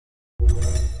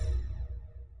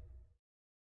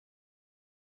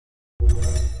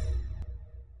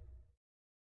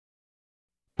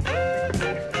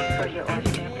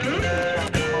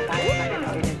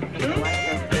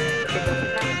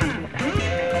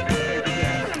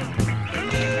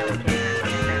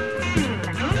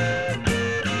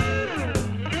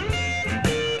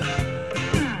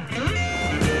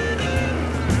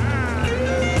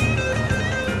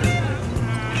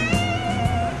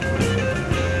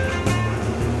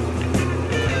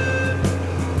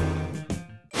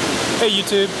Hey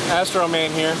YouTube, Astro Man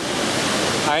here.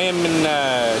 I am in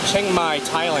Chiang Mai,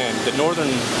 Thailand, the northern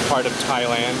part of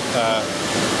Thailand,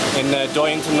 in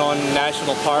Doi Inthanon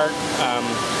National Park,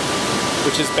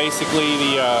 which is basically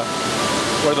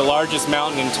where the largest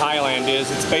mountain in Thailand is.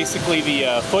 It's basically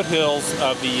the foothills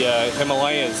of the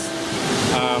Himalayas.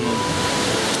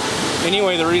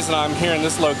 Anyway, the reason I'm here in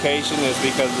this location is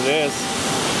because of this.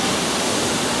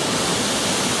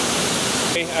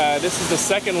 This is the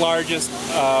second largest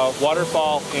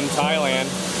waterfall in Thailand.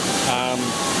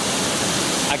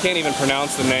 I can't even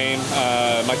pronounce the name.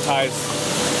 My Thai's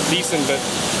decent, but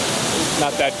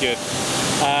not that good.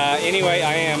 Anyway,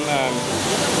 I am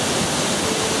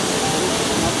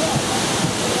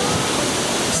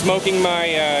smoking my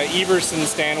Everson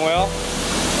Stanwell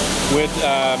with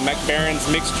McBaron's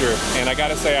mixture, and I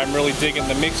gotta say I'm really digging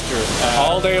the mixture.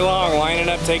 All day long, lining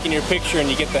up, taking your picture, and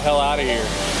you get the hell out of here.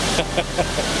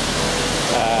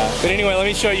 But anyway, let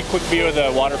me show you a quick view of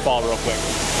the waterfall real quick.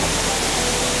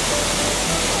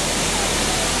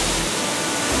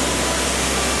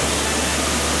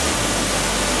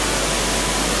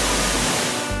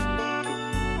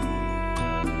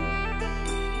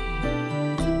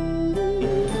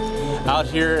 Out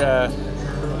here,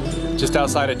 just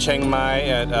outside of Chiang Mai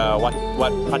at Wat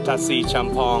Patasi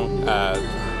Champong.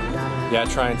 Yeah,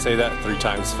 try and say that 3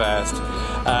 times fast.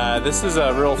 This is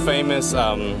a real famous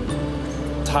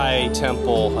Thai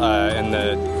temple in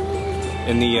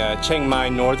the Chiang Mai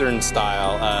northern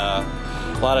style.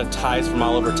 A lot of Thais from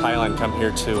all over Thailand come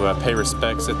here to pay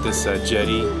respects at this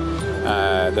jetty.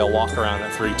 They'll walk around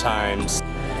it 3 times.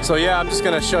 So yeah, I'm just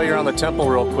going to show you around the temple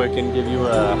real quick and give you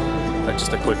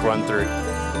just a quick run through.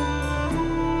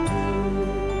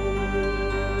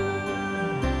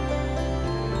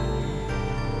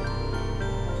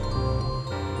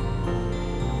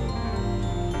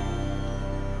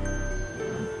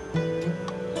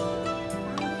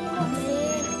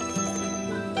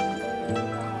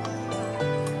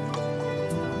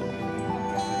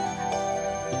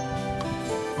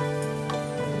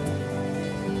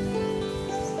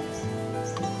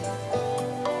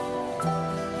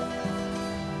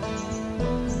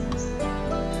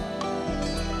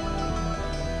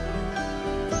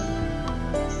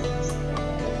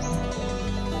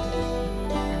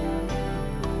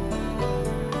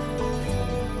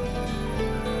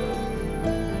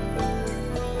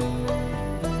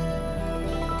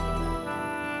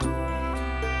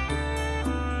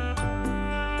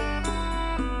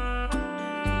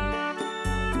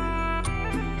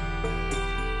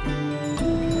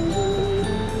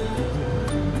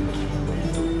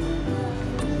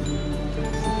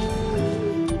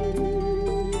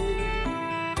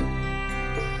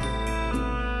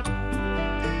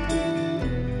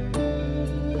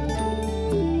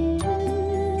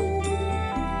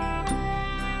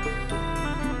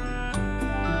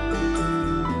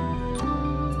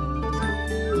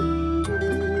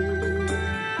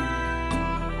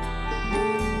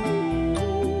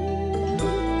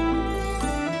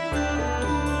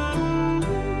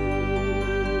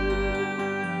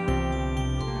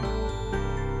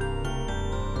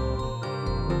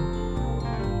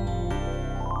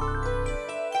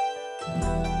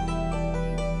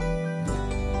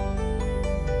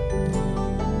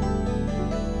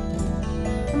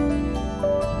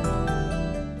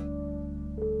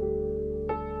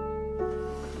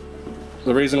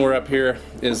 The reason we're up here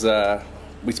is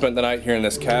we spent the night here in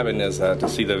this cabin is to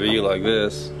see the view like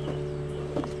this.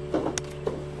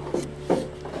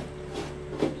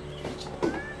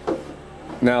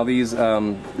 Now this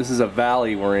is a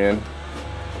valley we're in.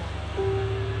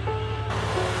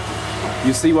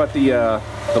 You see what the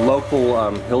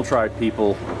local hill tribe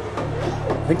people,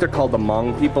 I think they're called the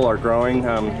Hmong people, are growing.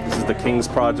 This is the King's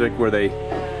Project, where they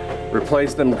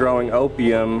replace them growing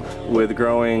opium with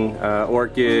growing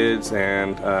orchids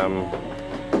and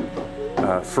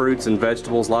fruits and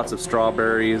vegetables, lots of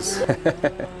strawberries.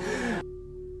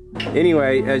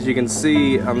 Anyway, as you can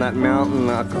see on that mountain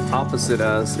opposite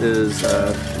us is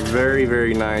a very,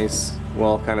 very nice,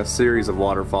 well, kind of series of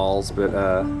waterfalls, but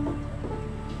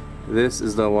this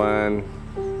is the one,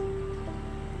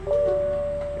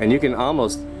 and you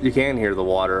can hear the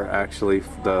water actually.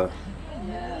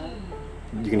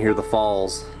 You can hear the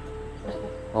falls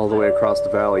all the way across the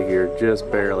valley here,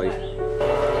 just barely.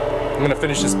 I'm gonna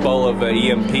finish this bowl of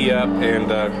EMP up and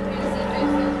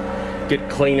get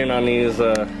cleaning on these.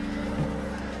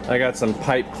 I got some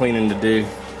pipe cleaning to do.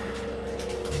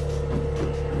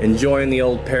 Enjoying the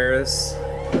old Paris.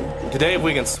 Today, if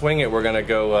we can swing it, we're gonna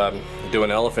go do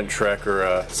an elephant trek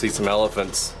or see some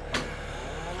elephants.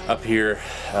 up here.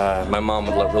 My mom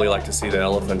would really like to see the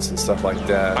elephants and stuff like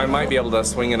that. I might be able to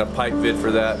swing in a pipe vid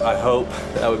for that. I hope.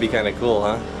 That would be kind of cool,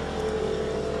 huh?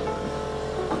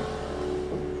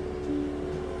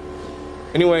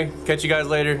 Anyway, catch you guys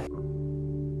later.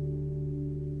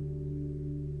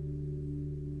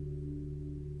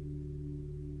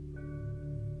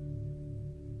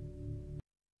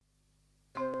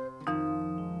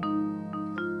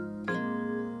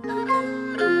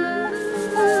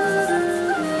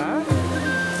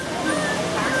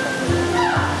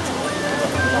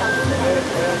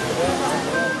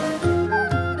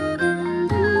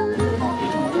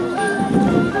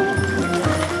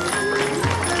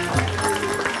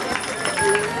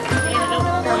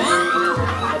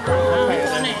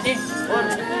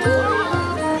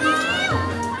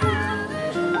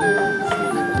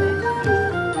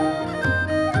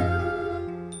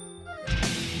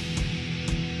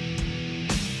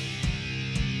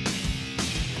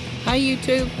 Hi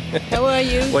YouTube, how are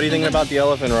you? What do you think about the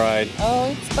elephant ride?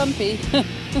 Oh, it's bumpy.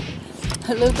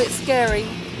 A little bit scary.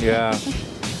 Yeah.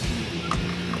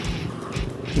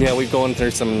 Yeah, we're going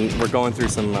through some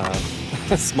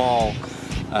small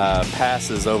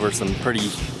passes over some pretty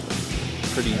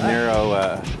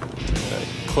narrow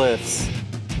cliffs.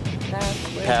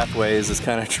 Pathways is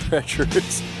kind of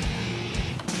treacherous.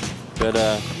 But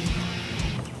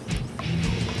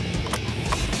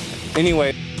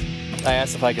anyway, I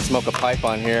asked if I could smoke a pipe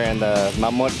on here, and the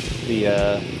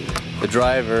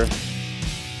driver,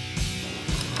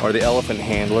 or the elephant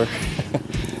handler,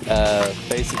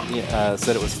 basically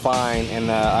said it was fine. And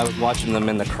I was watching them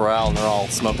in the corral, and they're all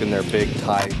smoking their big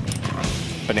Thai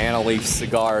banana leaf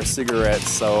cigarettes.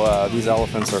 So these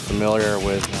elephants are familiar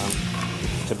with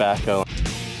tobacco.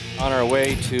 On our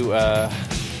way to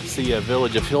see a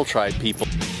village of hill tribe people.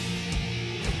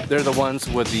 They're the ones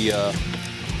with the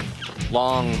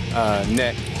long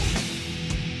neck,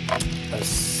 a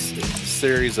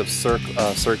series of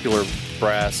circular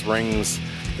brass rings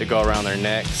that go around their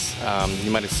necks.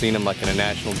 You might have seen them like in a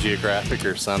National Geographic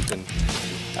or something.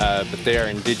 But they are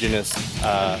indigenous,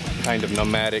 kind of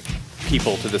nomadic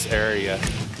people to this area.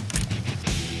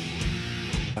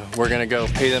 We're gonna go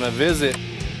pay them a visit.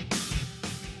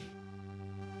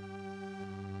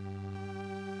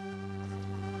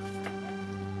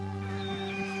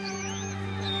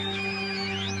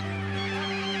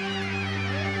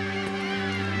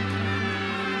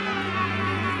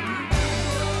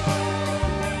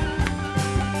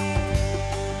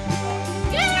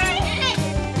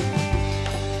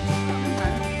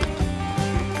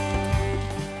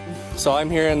 So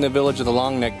I'm here in the village of the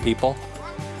long neck people.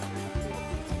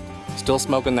 Still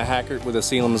smoking the Hackert with the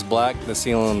Sealam's Black. The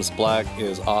Sealam's Black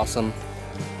is awesome.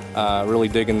 Really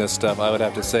digging this stuff. I would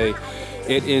have to say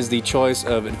it is the choice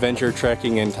of adventure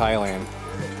trekking in Thailand.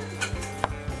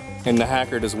 And the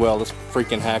Hackert as well. This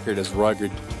freaking Hackert is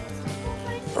rugged.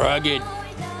 Rugged!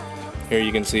 Here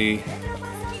you can see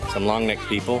some long neck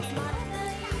people.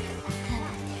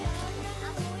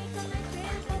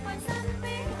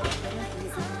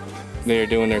 They're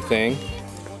doing their thing.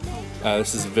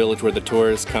 This is a village where the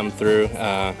tourists come through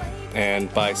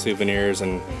and buy souvenirs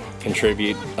and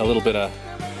contribute a little bit of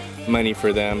money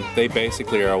for them. They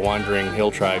basically are a wandering hill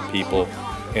tribe people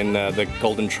in the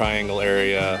Golden Triangle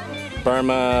area,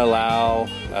 Burma,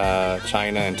 Laos,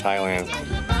 China, and Thailand.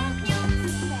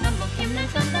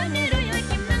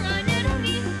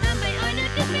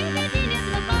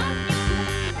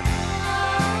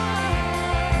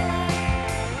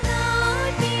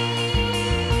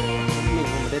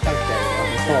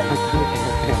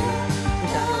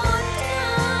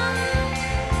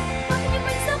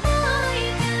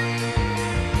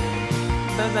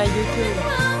 Bye bye YouTube.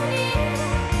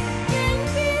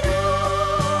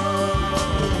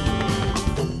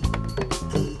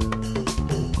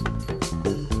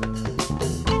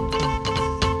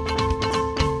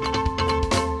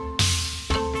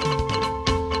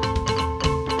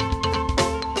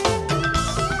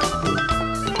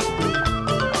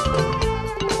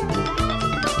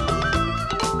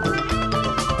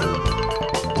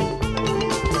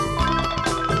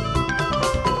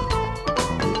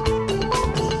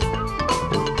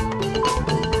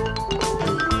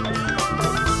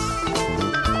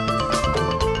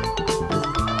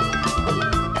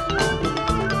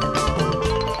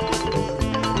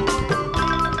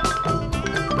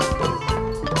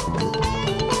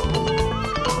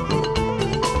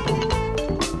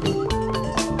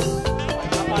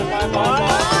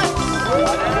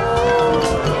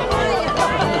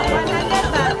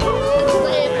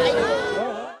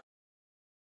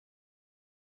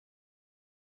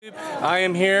 I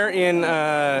am here in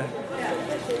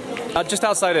Just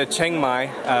outside of Chiang Mai,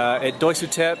 at Doi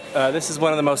Suthep. This is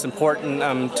one of the most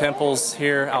important temples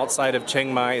here outside of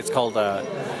Chiang Mai. It's called,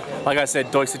 like I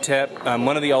said, Doi Suthep,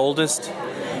 one of the oldest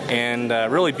and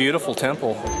really beautiful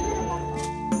temple.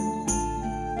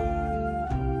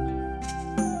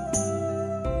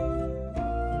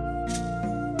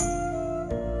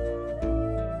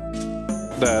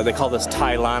 They call this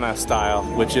Thai Lana style,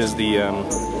 which is the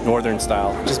northern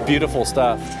style. Just beautiful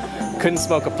stuff. Couldn't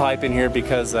smoke a pipe in here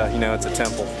because, you know, it's a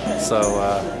temple. So,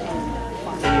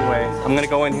 anyway, I'm gonna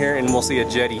go in here and we'll see a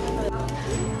jetty.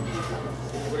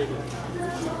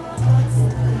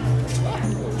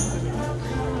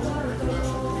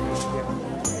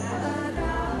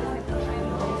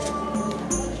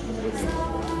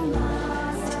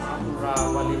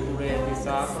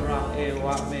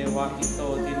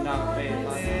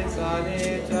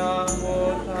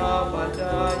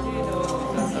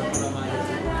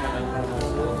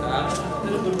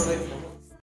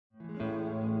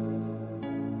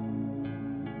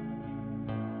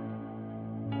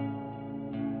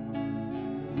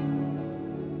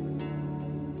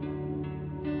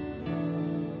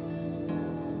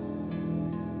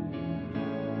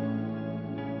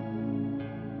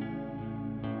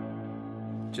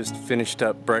 Just finished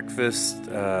up breakfast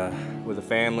with the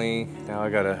family. Now I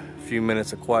got a few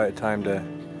minutes of quiet time to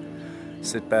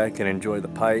sit back and enjoy the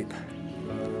pipe.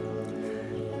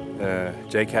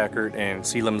 Jake Hackert and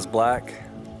Sealam's Black.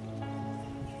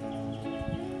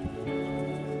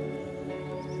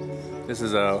 This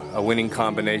is a winning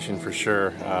combination for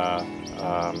sure.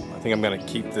 I think I'm gonna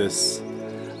keep this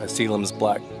Sealam's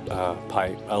Black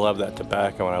pipe. I love that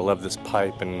tobacco and I love this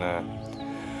pipe, and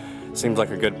seems like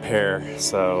a good pair,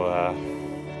 so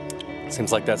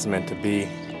seems like that's meant to be.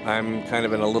 I'm kind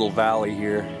of in a little valley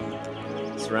here,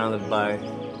 surrounded by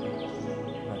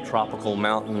a tropical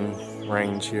mountain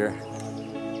range here.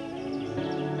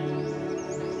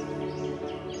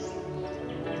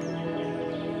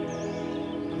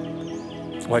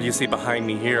 What you see behind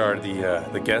me here are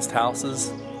the guest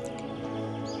houses.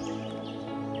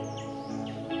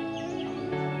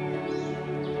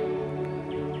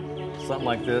 Something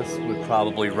like this would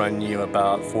probably run you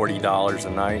about $40 a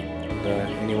night.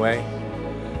 Anyway,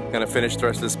 gonna finish the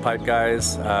rest of this pipe,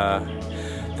 guys.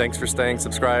 Thanks for staying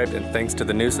subscribed, and thanks to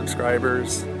the new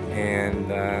subscribers. And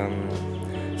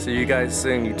see you guys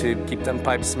soon, YouTube. Keep them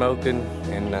pipes smoking,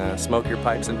 and smoke your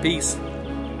pipes in peace.